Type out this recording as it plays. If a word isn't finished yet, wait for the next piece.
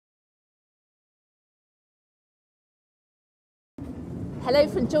Hello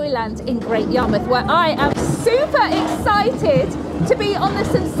from Joyland in Great Yarmouth, where I am super excited to be on the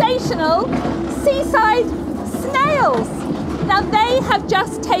sensational Seaside Snails. Now they have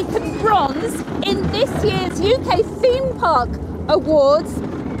just taken bronze in this year's UK Theme Park Awards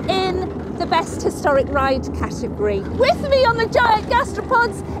in the Best Historic Ride category. With me on the giant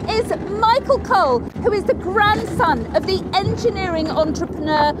gastropods is Michael Cole, who is the grandson of the engineering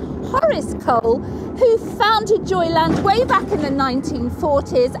entrepreneur Horace Cole, who founded Joyland way back in the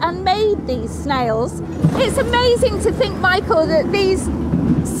 1940s and made these snails. It's amazing to think, Michael, that these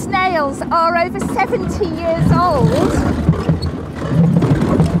snails are over 70 years old.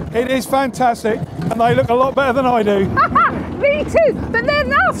 It is fantastic, and they look a lot better than I do. Me too, but they're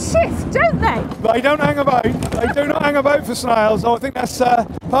now shift, don't they? They don't hang about. They do not hang about for snails. I think that's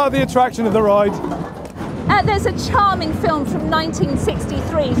part of the attraction of the ride. There's a charming film from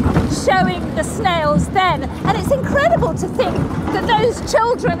 1963 showing the snails then, and it's incredible to think that those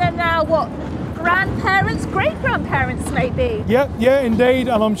children are now, what, grandparents, great-grandparents maybe? Yeah, indeed,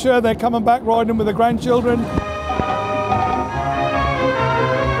 and I'm sure they're coming back riding with the grandchildren.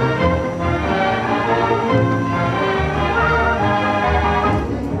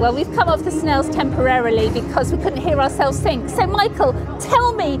 Well, we've come off the snails temporarily because we couldn't hear ourselves think. So Michael,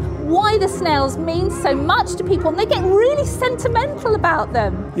 tell me why the snails mean so much to people, and they get really sentimental about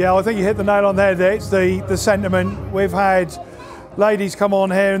them. Yeah, I think you hit the nail on the head. It's the sentiment. We've had ladies come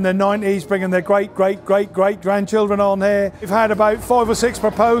on here in their 90s bringing their great-grandchildren on here. We've had about 5 or 6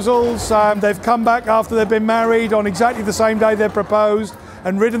 proposals. They've come back after they've been married on exactly the same day they proposed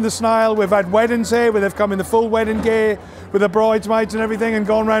and ridden the snail. We've had weddings here where they've come in the full wedding gear with the bridesmaids and everything and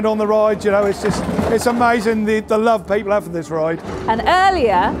gone round on the ride. You know, it's amazing the love people have for this ride. And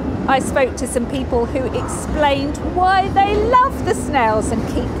earlier I spoke to some people who explained why they love the snails and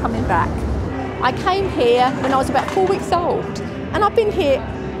keep coming back. I came here when I was about 4 weeks old, and I've been here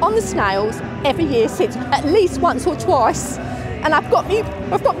on the snails every year since, at least once or twice. And I've got me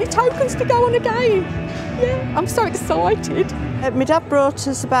tokens to go on again. Yeah, I'm so excited. My dad brought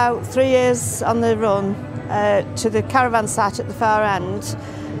us about 3 years on the run to the caravan site at the far end,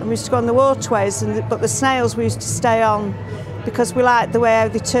 and we used to go on the waterways, but the snails we used to stay on because we liked the way how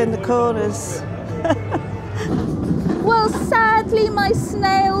they turn the corners. Well, sadly my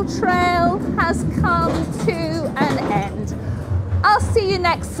snail trail has come to an end. I'll see you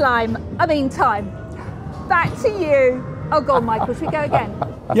next time. Back to you. Oh, go on, Michael, should we go again?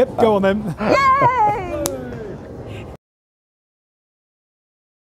 Yep, go on then. Yay!